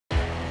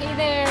Hey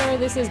there,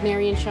 this is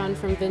Mary and Sean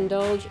from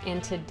Vindulge,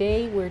 and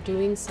today we're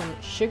doing some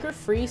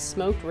sugar-free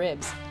smoked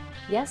ribs.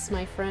 Yes,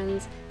 my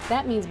friends,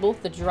 that means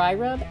both the dry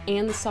rub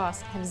and the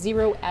sauce have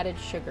zero added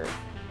sugar.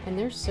 And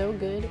they're so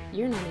good,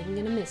 you're not even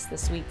gonna miss the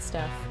sweet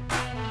stuff.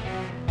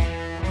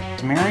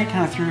 Mary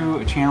kind of threw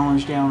a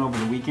challenge down over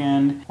the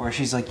weekend where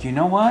she's like, you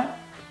know what?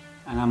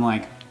 And I'm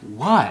like,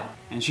 what?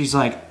 And she's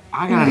like,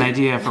 I got an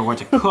idea for what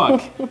to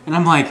cook. And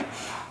I'm like,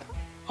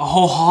 a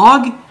whole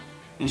hog?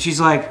 And she's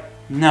like,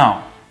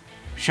 no,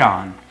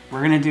 Sean,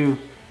 we're gonna do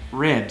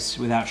ribs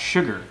without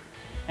sugar.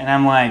 And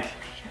I'm like,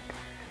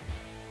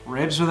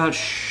 ribs without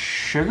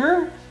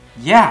sugar?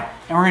 Yeah,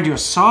 and we're gonna do a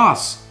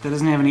sauce that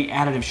doesn't have any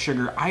additive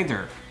sugar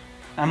either.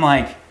 I'm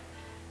like,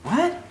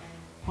 what?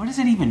 What does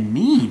it even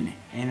mean?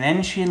 And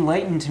then she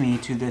enlightened me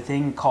to the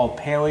thing called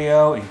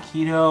paleo and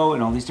keto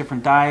and all these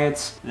different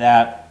diets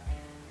that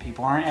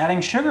people aren't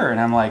adding sugar. And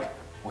I'm like,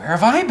 where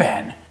have I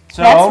been?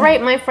 So, that's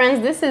right, my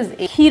friends. This is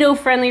a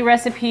keto-friendly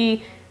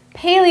recipe,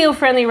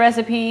 paleo-friendly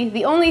recipe.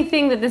 The only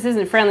thing that this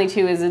isn't friendly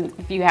to is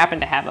if you happen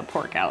to have a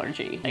pork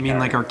allergy. You mean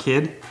like our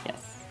kid?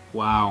 Yes.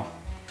 Wow.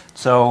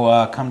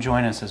 So come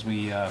join us as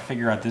we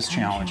figure out this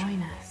challenge.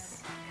 Join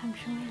us. Come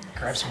join us.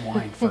 Grab some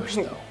wine first,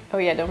 though. Oh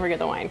yeah, don't forget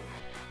the wine.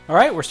 All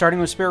right, we're starting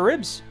with spare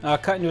ribs,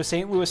 cut into a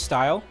St. Louis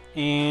style.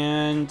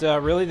 And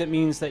really that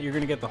means that you're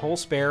gonna get the whole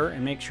spare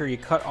and make sure you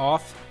cut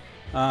off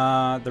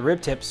the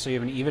rib tips so you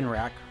have an even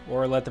rack,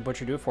 or let the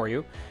butcher do it for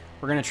you.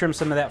 We're gonna trim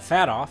some of that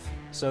fat off.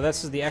 So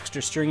this is the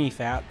extra stringy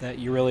fat that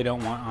you really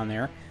don't want on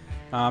there.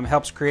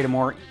 Helps create a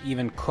more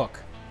even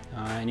cook.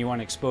 And you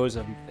wanna expose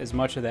as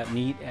much of that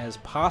meat as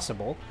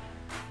possible.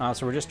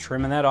 So we're just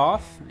trimming that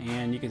off,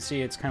 and you can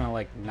see it's kind of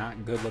like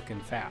not good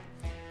looking fat.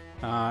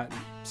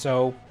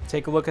 So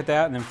take a look at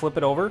that and then flip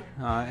it over.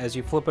 As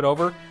you flip it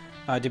over,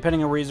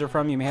 depending on where you're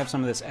from, you may have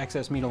some of this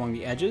excess meat along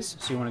the edges,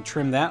 so you want to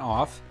trim that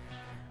off.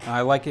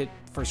 I like it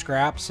for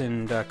scraps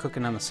and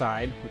cooking on the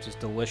side, which is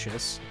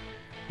delicious.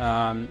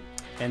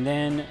 And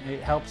then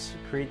it helps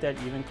create that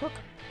even cook.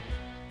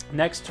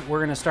 Next, we're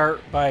going to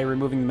start by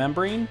removing the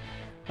membrane.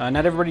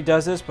 Not everybody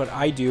does this, but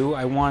I do.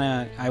 I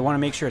want to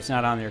make sure it's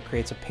not on there. It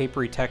creates a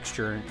papery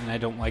texture, and I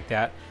don't like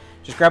that.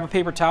 Just grab a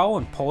paper towel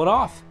and pull it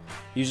off.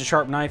 Use a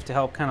sharp knife to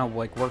help kind of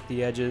like work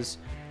the edges,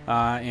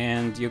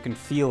 and you can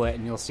feel it,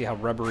 and you'll see how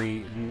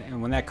rubbery,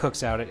 and when that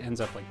cooks out, it ends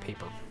up like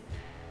paper.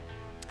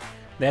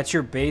 That's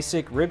your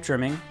basic rib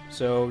trimming,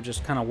 so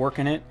just kind of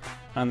working it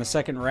on the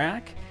second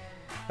rack.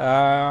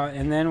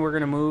 And then we're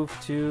going to move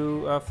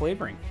to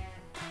flavoring.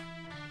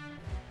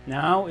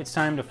 Now it's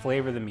time to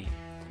flavor the meat.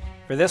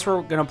 For this,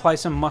 we're going to apply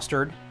some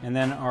mustard and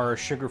then our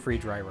sugar-free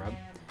dry rub.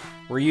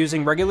 We're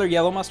using regular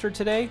yellow mustard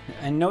today,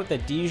 and note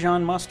that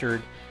Dijon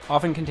mustard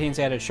often contains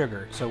added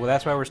sugar, so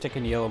that's why we're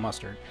sticking to yellow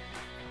mustard.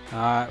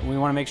 We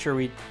want to make sure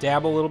we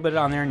dab a little bit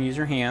on there and use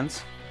your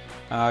hands,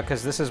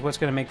 because this is what's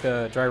going to make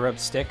the dry rub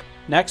stick.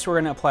 Next, we're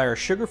going to apply our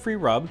sugar-free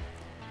rub.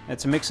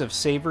 It's a mix of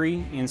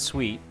savory and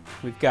sweet.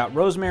 We've got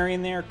rosemary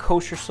in there,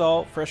 kosher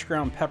salt, fresh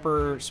ground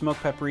pepper,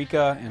 smoked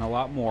paprika, and a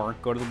lot more.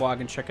 Go to the blog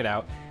and check it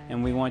out.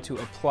 And we want to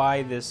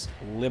apply this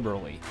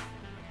liberally.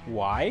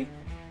 Why?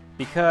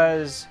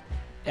 Because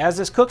as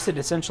this cooks, it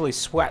essentially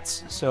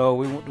sweats. So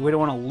we don't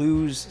want to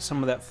lose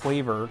some of that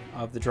flavor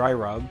of the dry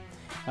rub,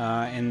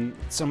 and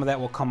some of that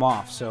will come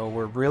off. So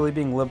we're really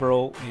being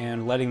liberal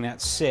and letting that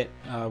sit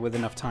with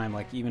enough time,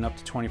 like even up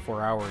to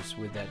 24 hours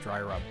with that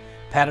dry rub.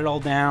 Pat it all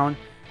down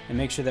and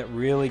make sure that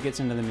really gets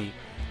into the meat.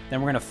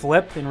 Then we're going to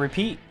flip and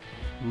repeat.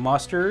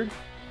 Mustard,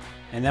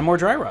 and then more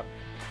dry rub.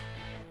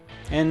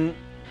 And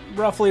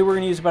roughly we're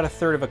going to use about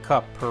 1/3 of a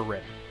cup per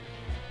rib.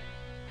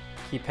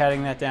 Keep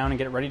patting that down and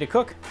get it ready to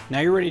cook. Now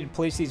you're ready to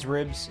place these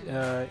ribs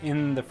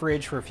in the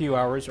fridge for a few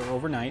hours or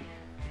overnight,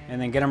 and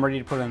then get them ready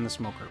to put in the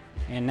smoker.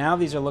 And now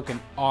these are looking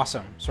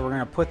awesome. So we're going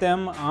to put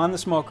them on the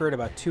smoker at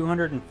about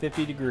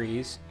 250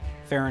 degrees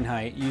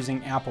Fahrenheit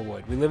using apple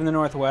wood. We live in the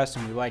Northwest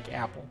and we like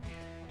apple.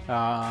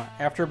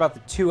 After about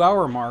the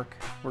 2-hour mark,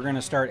 we're going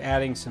to start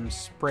adding some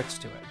spritz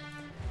to it.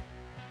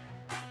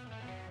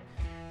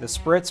 The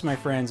spritz, my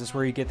friends, is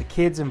where you get the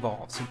kids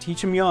involved. So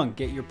teach them young,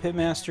 get your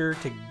pitmaster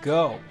to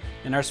go.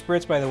 And our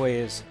spritz, by the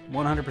way, is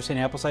 100%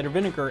 apple cider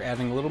vinegar,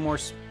 adding a little more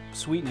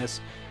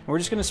sweetness. And we're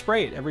just going to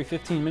spray it every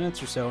 15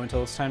 minutes or so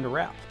until it's time to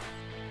wrap.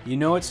 You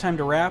know it's time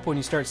to wrap when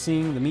you start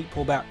seeing the meat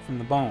pull back from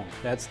the bone.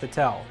 That's the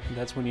tell.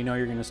 That's when you know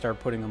you're going to start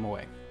putting them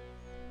away.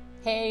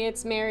 Hey,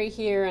 it's Mary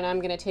here, and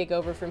I'm going to take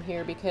over from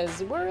here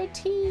because we're a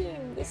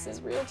team. This is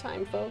real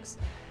time, folks.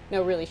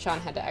 No, really, Sean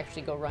had to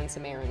actually go run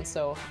some errands,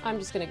 so I'm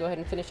just going to go ahead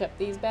and finish up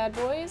these bad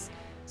boys.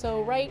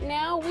 So right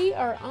now we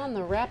are on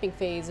the wrapping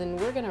phase, and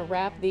we're going to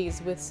wrap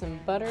these with some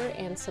butter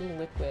and some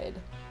liquid.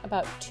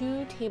 About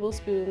 2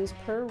 tablespoons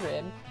per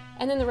rib,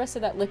 and then the rest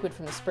of that liquid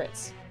from the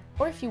spritz.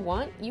 Or if you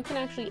want, you can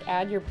actually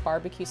add your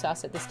barbecue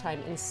sauce at this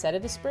time instead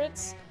of the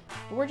spritz.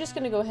 But we're just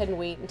going to go ahead and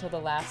wait until the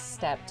last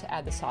step to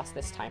add the sauce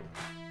this time.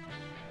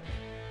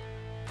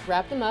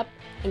 Wrap them up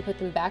and put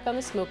them back on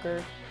the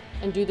smoker,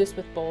 and do this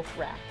with both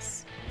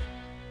racks.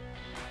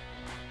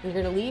 You're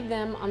going to leave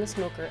them on the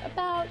smoker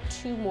about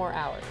 2 more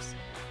hours.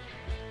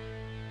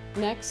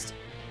 Next,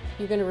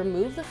 you're going to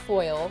remove the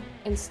foil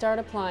and start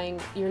applying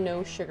your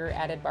no sugar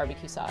added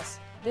barbecue sauce.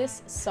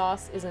 This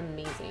sauce is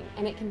amazing,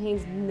 and it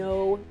contains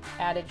no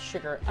added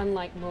sugar,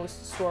 unlike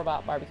most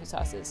store-bought barbecue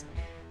sauces.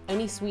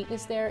 Any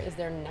sweetness there is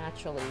there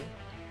naturally.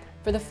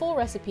 For the full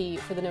recipe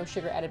for the no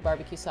sugar added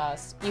barbecue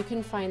sauce, you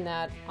can find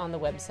that on the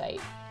website,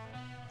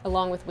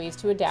 along with ways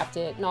to adapt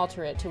it and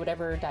alter it to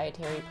whatever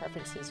dietary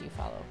preferences you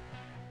follow.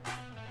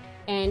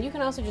 And you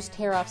can also just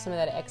tear off some of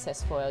that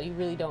excess foil. You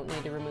really don't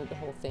need to remove the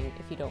whole thing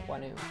if you don't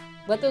want to.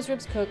 Let those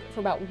ribs cook for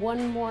about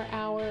 1 more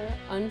hour,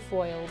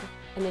 unfoiled,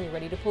 and then you're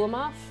ready to pull them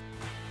off.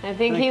 I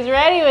think he's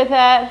ready with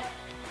that.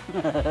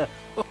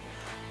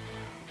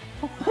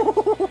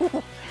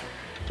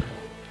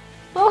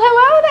 Well,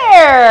 hello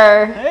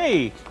there.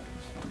 Hey.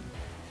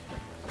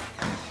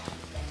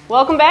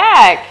 Welcome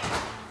back.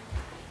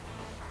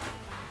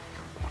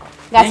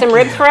 Got some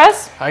ribs for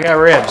us? I got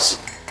ribs.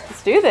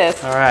 Let's do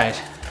this. All right,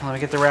 let me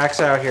get the racks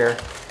out here.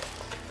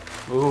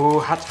 Ooh,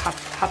 hot, hot,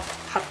 hot,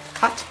 hot,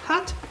 hot,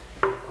 hot.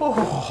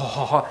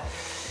 Oh.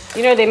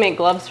 You know they make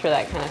gloves for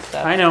that kind of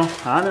stuff. I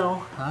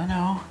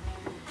know.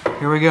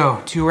 Here we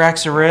go, 2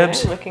 racks of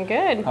ribs. Right, looking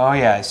good. Oh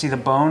yeah, you see the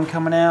bone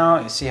coming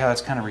out? You see how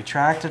it's kind of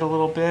retracted a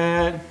little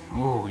bit?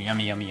 Ooh,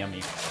 yummy, yummy,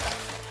 yummy.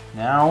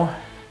 Now,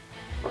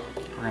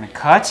 we're gonna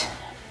cut.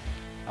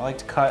 I like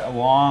to cut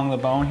along the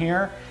bone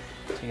here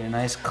to get a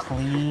nice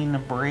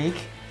clean break.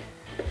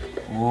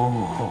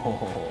 Ooh.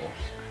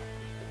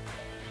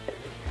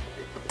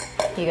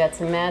 You got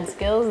some mad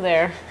skills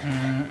there.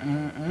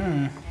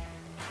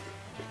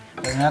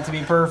 Doesn't have to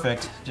be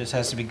perfect, just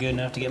has to be good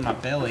enough to get my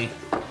belly.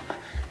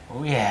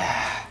 Oh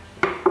yeah.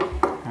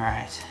 All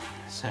right,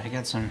 so I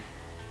got some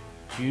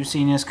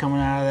juiciness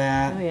coming out of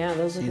that. Oh yeah,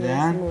 those are See nice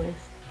that? and moist.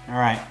 All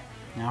right,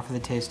 now for the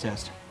taste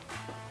test.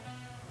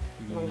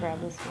 I'm gonna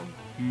grab this one.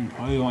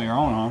 Oh, you want your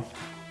own, huh?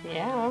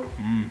 Yeah.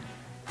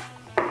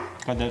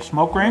 Got that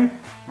smoke ring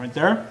right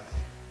there.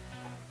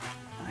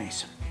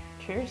 Nice.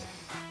 Cheers.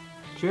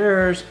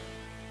 Cheers.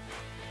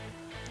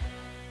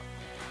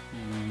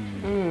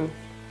 Oh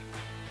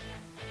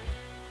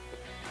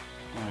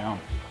yeah.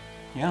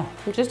 Yeah.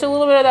 Just a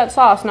little bit of that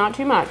sauce, not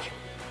too much.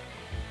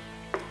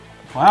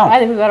 Wow. I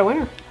think we got a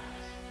winner.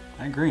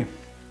 I agree.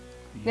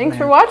 Thanks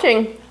for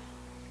watching.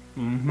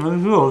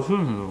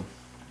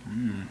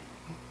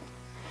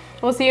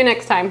 We'll see you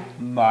next time.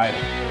 Bye.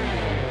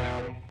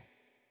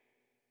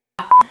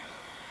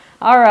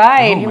 All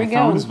right, Oh, here we my go.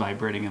 phone's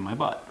vibrating in my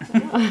butt.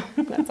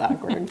 That's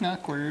awkward.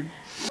 Awkward.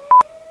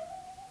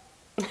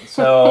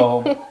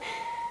 So,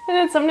 And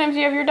then sometimes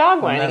you have your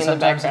dog whining in the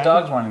sometimes the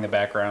background. dog's whining in the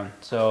background.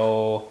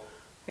 So,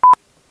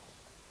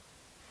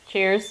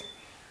 Cheers.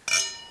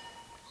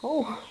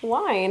 Oh,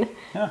 wine.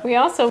 Yeah. We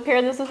also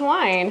pair this with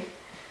wine.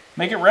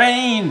 make it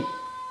rain.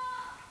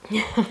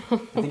 I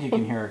think you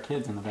can hear our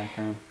kids in the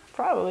background.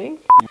 Probably.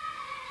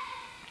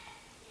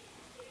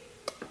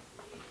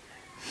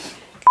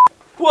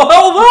 Well,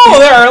 hello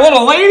there,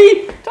 little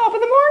lady. Top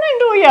of the morning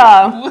to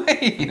ya.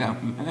 Wait a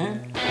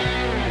minute.